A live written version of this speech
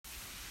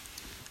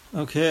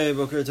Okay,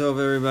 Boker Tov,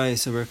 everybody.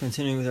 So we're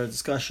continuing with our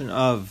discussion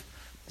of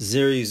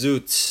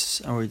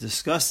Zerizut, and we're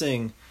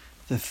discussing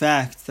the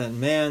fact that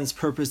man's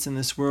purpose in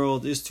this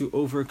world is to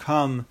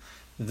overcome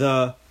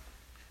the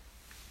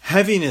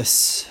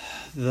heaviness,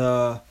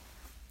 the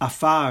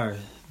afar,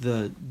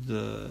 the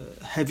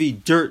heavy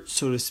dirt,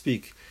 so to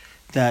speak,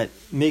 that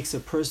makes a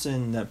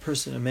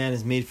man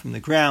is made from the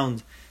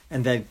ground,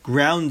 and that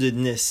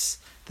groundedness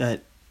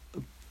that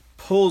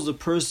pulls a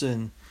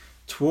person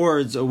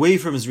away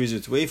from his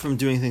Zerizut, away from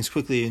doing things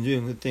quickly and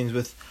doing things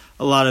with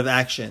a lot of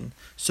action.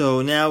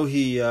 So now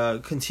he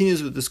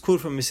continues with this quote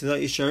from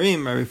Middah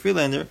Yisharim, Rav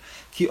Friedlander,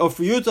 Ki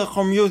ofriyut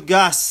chomriyut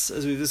gas,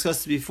 as we've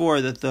discussed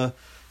before, that the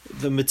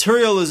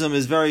materialism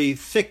is very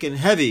thick and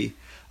heavy.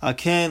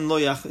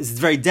 It's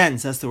very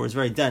dense, that's the word, it's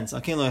very dense. A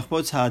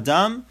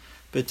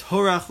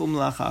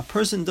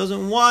person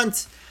doesn't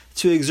want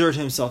to exert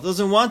himself,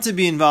 doesn't want to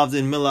be involved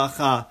in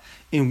milacha,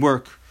 in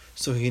work.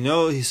 So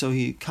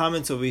he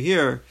comments over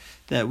here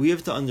that we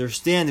have to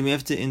understand and we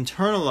have to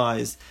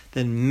internalize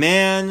that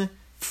man,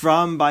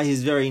 by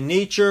his very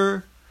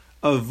nature,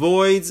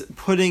 avoids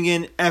putting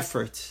in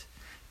effort.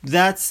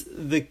 That's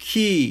the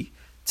key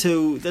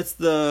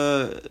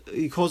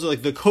he calls it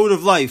like the code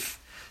of life.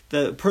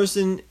 The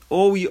person,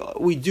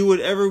 we do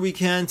whatever we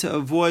can to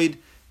avoid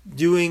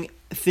doing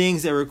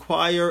things that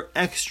require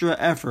extra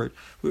effort.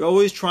 We're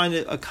always trying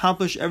to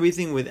accomplish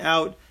everything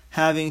without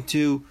having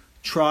to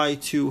try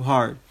too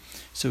hard.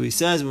 So he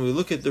says, when we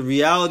look at the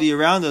reality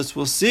around us,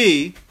 we'll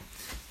see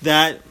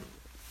that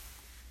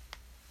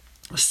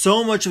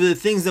so much of the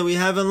things that we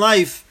have in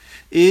life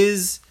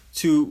is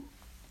to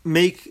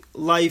make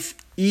life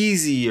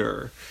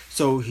easier.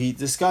 So he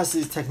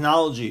discusses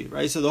technology,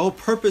 right? So the whole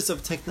purpose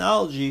of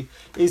technology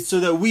is so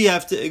that we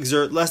have to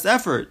exert less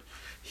effort.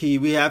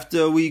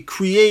 We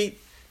create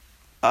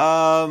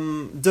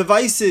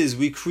devices,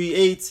 we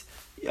create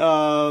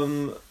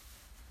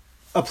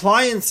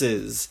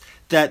appliances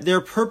that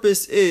their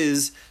purpose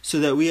is so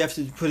that we have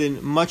to put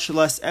in much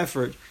less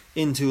effort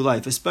into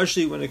life,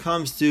 especially when it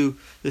comes to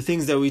the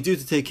things that we do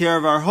to take care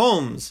of our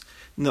homes.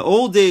 In the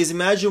old days,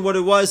 imagine what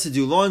it was to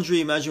do laundry,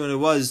 imagine what it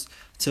was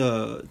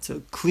to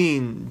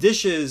clean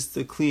dishes,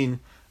 to clean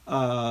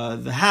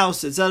the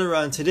house, etc.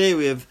 And today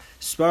we have,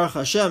 Baruch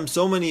Hashem,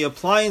 so many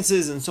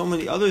appliances and so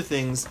many other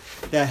things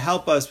that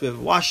help us with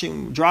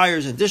washing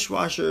dryers and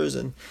dishwashers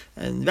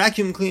and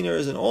vacuum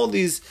cleaners and all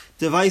these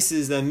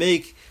devices that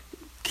make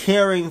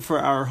caring for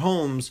our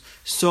homes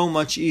so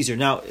much easier.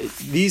 Now,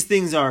 these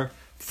things are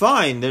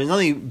fine. There's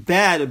nothing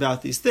bad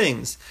about these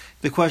things.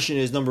 The question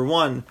is, number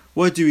one,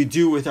 what do we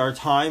do with our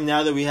time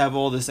now that we have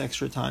all this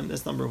extra time?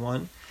 That's number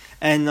one.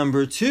 And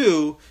number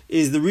two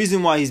is the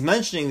reason why he's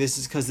mentioning this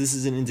is because this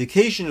is an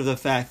indication of the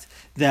fact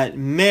that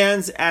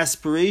man's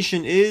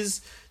aspiration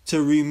is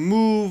to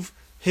remove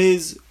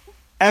his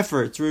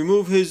effort, to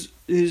remove his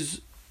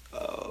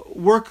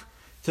work,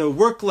 to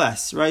work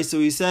less, right? So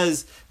he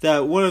says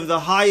that one of the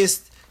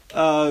highest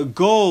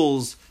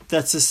goals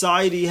that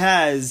society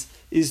has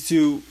is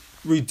to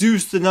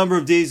reduce the number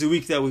of days a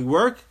week that we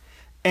work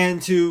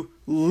and to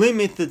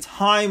limit the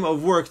time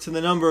of work to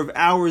the number of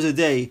hours a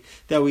day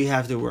that we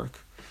have to work.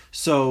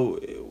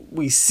 So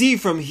we see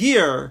from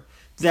here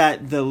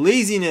that the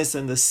laziness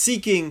and the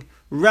seeking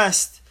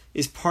rest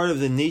is part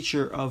of the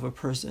nature of a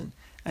person,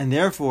 and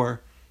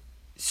therefore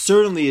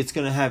certainly it's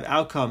going to have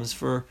outcomes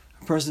for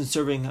a person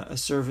serving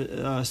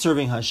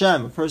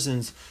Hashem, a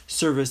person's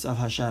service of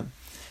Hashem.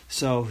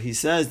 So he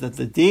says that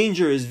the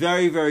danger is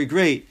very, very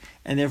great,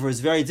 and therefore it's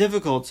very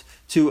difficult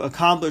to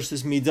accomplish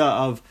this midah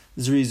of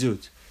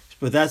Zerizut.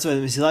 But that's why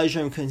the Middah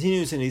Yisharim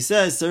continues, and he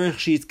says, "Tzarich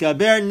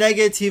sheyitgaber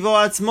neged tivo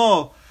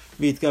atzmo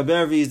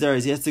v'yitgaber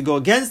v'yizdarez." He has to go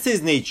against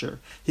his nature.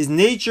 His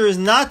nature is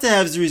not to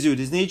have Zerizut.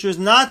 His nature is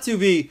not to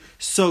be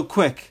so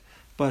quick.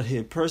 But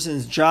a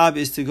person's job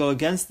is to go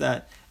against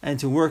that and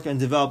to work and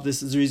develop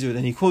this Zerizut.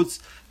 And he quotes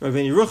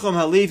Rabbeinu Yerucham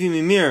Halevi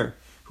Mimir,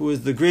 who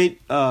was the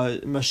great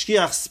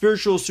mashkiach,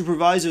 spiritual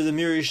supervisor of the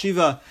Mir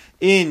Yeshiva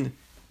in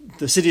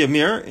the city of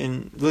Mir,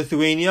 in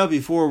Lithuania,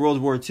 before World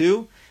War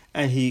II.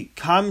 And he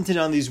commented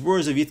on these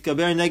words of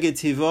Yitgaber Neged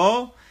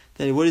Tivo,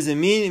 that what does it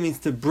mean? It means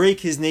to break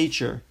his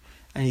nature.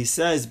 And he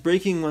says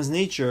breaking one's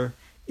nature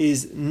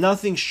is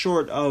nothing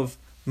short of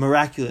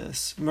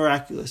miraculous,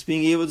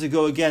 being able to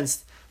go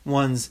against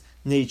one's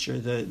nature,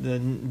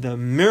 the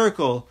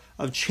miracle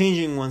of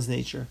changing one's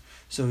nature.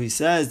 So he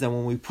says that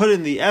when we put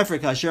in the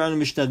effort, we put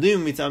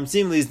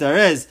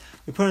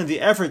in the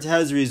effort to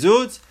have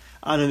Zerizut,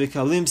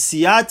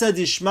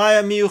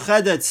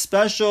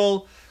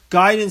 special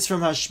guidance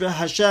from Hashem.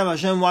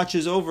 Hashem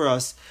watches over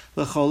us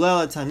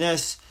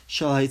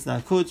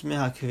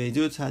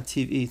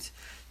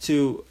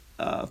to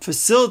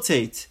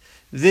facilitate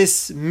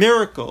this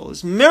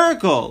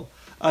miracle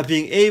of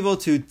being able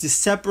to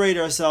separate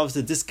ourselves,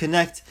 to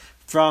disconnect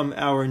from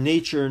our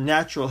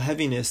natural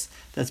heaviness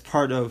that's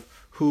part of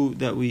who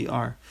that we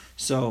are.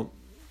 So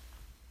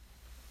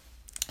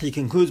he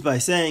concludes by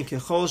saying, the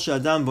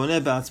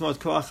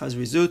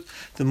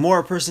more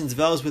a person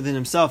develops within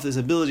himself this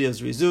ability of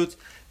Zerizut,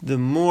 the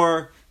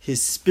more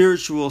his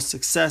spiritual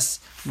success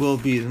will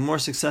be, the more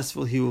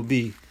successful he will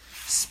be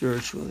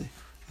spiritually.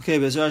 Okay,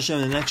 Be'ezrat Hashem,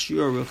 in the next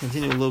year we'll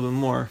continue a little bit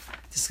more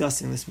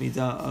discussing this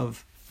Middah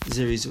of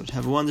Zerizut.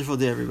 Have a wonderful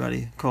day,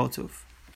 everybody. Kol Tov.